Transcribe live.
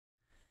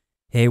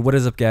Hey, what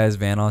is up guys,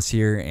 Vanoss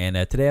here, and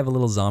today I have a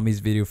little zombies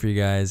video for you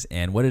guys,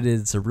 and what it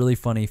is, it's a really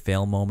funny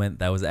fail moment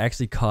that was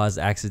actually caused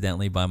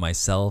accidentally by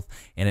myself,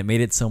 and it made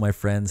it so my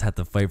friends had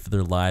to fight for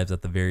their lives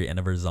at the very end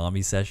of our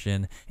zombie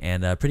session,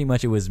 and pretty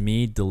much it was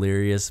me,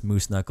 Delirious,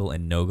 Moose Knuckle,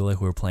 and Nogla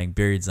who were playing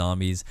Buried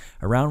Zombies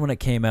around when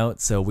it came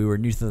out, so we were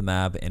new to the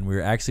map, and we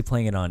were actually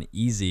playing it on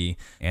easy,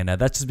 and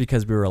that's just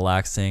because we were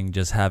relaxing,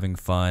 just having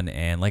fun,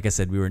 and like I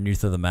said, we were new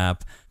to the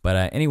map.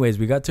 But anyways,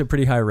 we got to a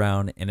pretty high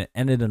round, and it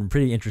ended in a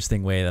pretty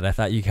interesting way that I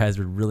thought you guys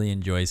would really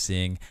enjoy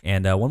seeing.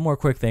 And one more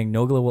quick thing,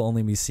 Nogla will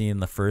only be seeing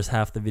the first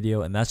half of the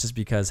video, and that's just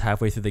because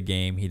halfway through the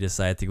game, he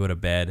decided to go to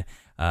bed.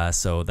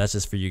 So that's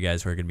just for you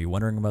guys who are going to be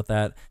wondering about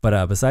that.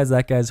 But besides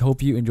that, guys,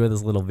 hope you enjoy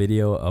this little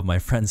video of my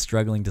friends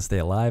struggling to stay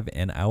alive,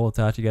 and I will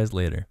talk to you guys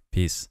later.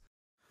 Peace.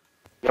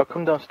 Y'all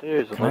come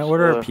downstairs. Can I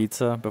order a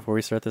pizza before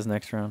we start this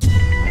next round?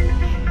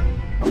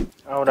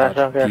 Oh, that's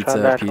okay.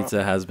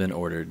 Pizza has been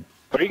ordered.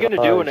 What are you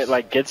gonna do when it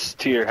like gets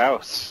to your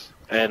house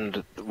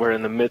and we're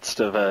in the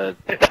midst of a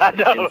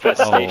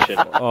infestation?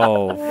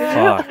 Oh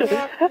fuck!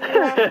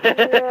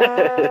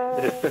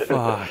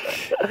 Fuck!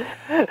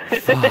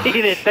 You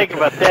didn't think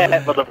about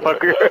that,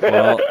 motherfucker.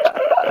 Well,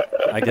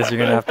 I guess you're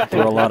gonna have to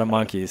throw a lot of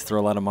monkeys.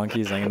 I'm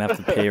gonna have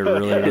to pay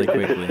really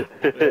quickly.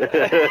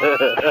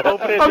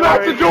 I'm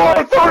out the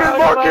door! Throwing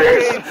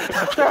monkeys!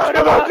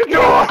 I'm out the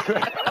door!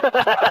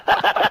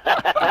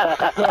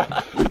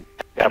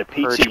 Got a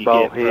pizza you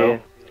get, bro.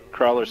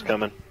 Crawler's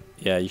coming.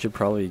 Yeah, you should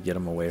probably get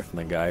him away from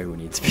the guy who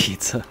needs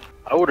pizza.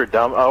 I ordered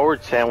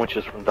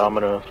sandwiches from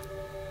Domino's.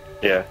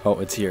 Yeah. Oh,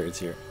 it's here.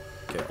 Okay,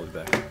 I'll be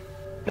back.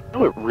 You know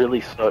what really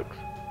sucks?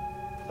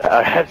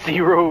 I have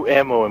 0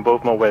 ammo in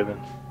both my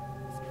weapons.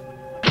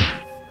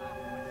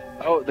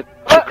 Oh, the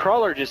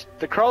crawler just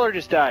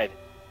died.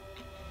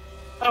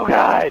 Oh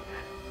god!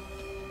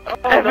 Oh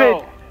Evan!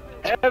 no!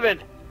 Evan!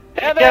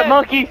 We got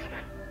monkeys!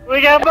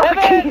 We got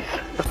monkeys!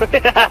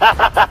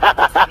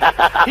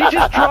 He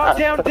just dropped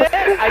down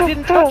dead! I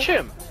didn't touch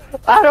him!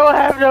 I don't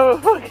have no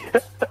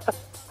fucking...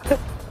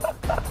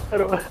 I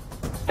don't...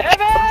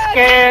 Evan! I'm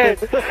scared!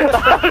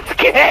 I'm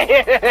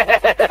scared!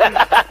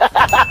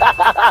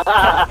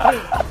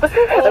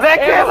 Back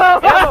ammo!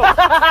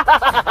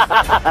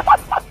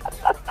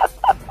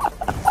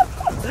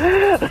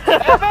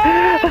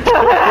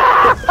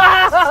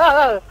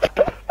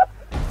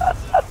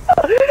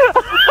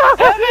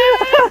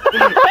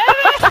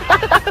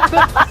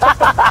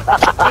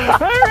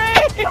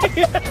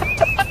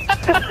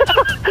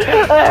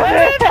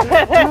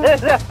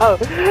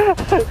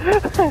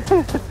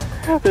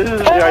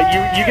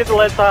 You get the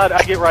left side,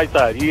 I get right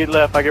side. You get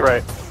left, I get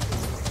right.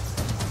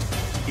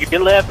 You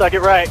get left, I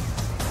get right.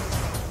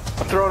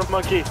 I'm throwing a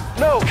monkey.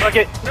 No,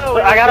 monkey. No,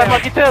 I got a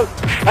monkey too.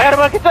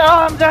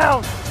 Oh, I'm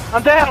down.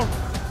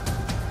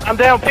 I'm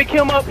down. Pick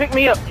him up. Pick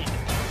me up.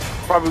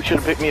 Probably should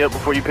have picked me up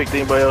before you picked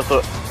anybody else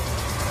up.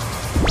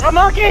 A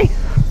monkey.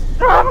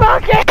 I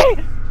can't.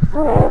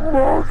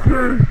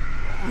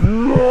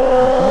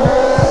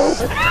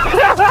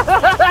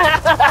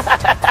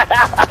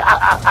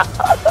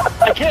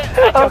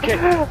 Okay,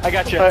 I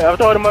got you. Right, I'm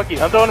throwing a monkey.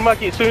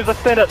 As soon as I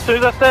stand up.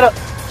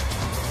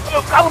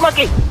 Oh, call a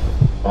monkey.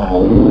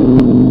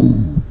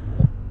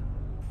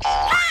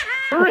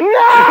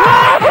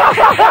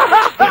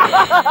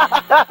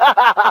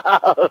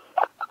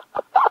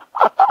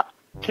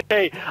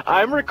 Okay,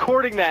 I'm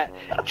recording that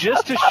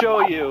just to show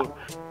you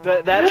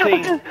that that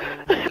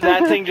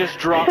thing just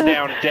dropped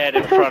down dead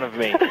in front of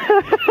me.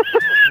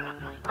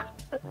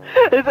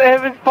 It's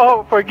Evan's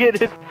fault for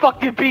getting his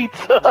fucking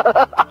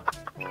pizza.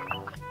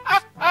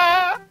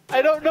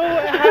 I don't know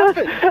what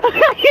happened.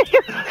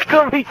 He's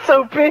gonna be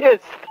so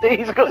pissed.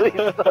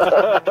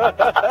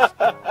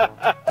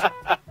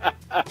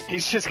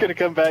 He's just gonna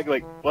come back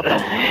like, what the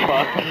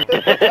fuck?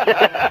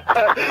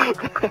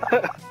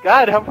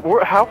 God,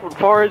 how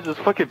far is this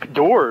fucking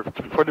door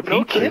for the pizza?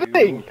 No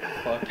kidding.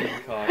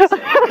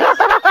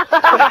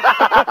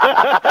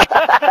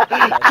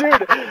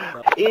 Dude,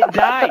 it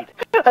died.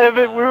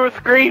 Evan, we were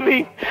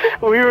screaming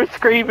for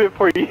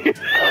you.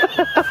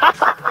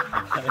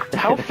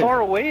 How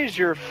far away is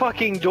your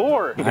fucking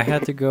door? I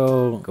had to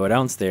go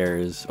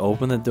downstairs,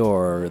 open the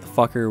door. The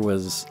fucker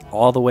was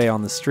all the way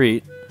on the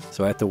street.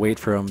 So I had to wait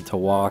for him to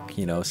walk,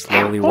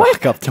 slowly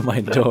walk up to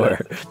my door.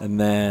 And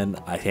then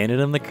I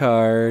handed him the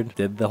card,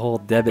 did the whole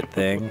debit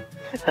thing.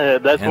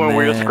 That's when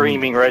we were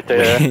screaming right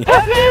there. Then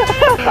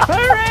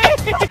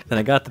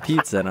I got the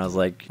pizza and I was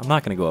like, I'm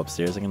not going to go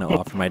upstairs. I'm going to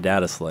offer my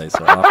dad a slice.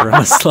 So I offer him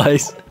a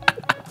slice.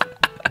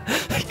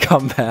 I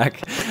come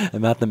back.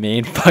 I'm at the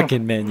main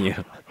fucking menu.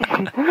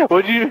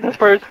 What did you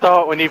first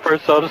thought when you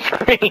first saw the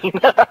screen?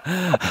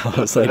 I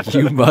was like,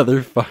 you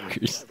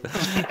motherfuckers.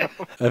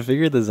 I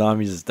figured the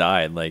zombies just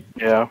died. Like,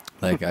 yeah.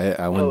 Like,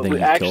 I wouldn't think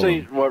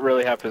actually, what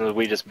really happened is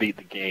we just beat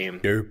the game.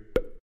 Yeah,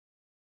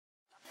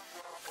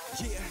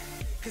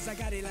 cause I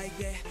got it like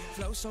that.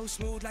 Flow so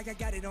smooth like I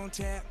got it on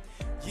tap.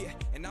 Yeah,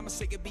 and I'ma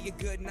say it be a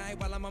good night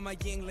while I'm on my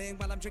Yingling,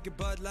 while I'm drinking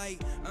Bud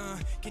Light.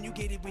 Can you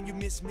get it when you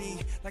miss me?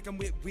 Like I'm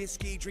with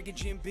whiskey, drinking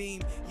Jim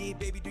Beam. Yeah,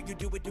 baby, do you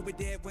do it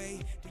that way?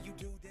 Do you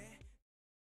do that?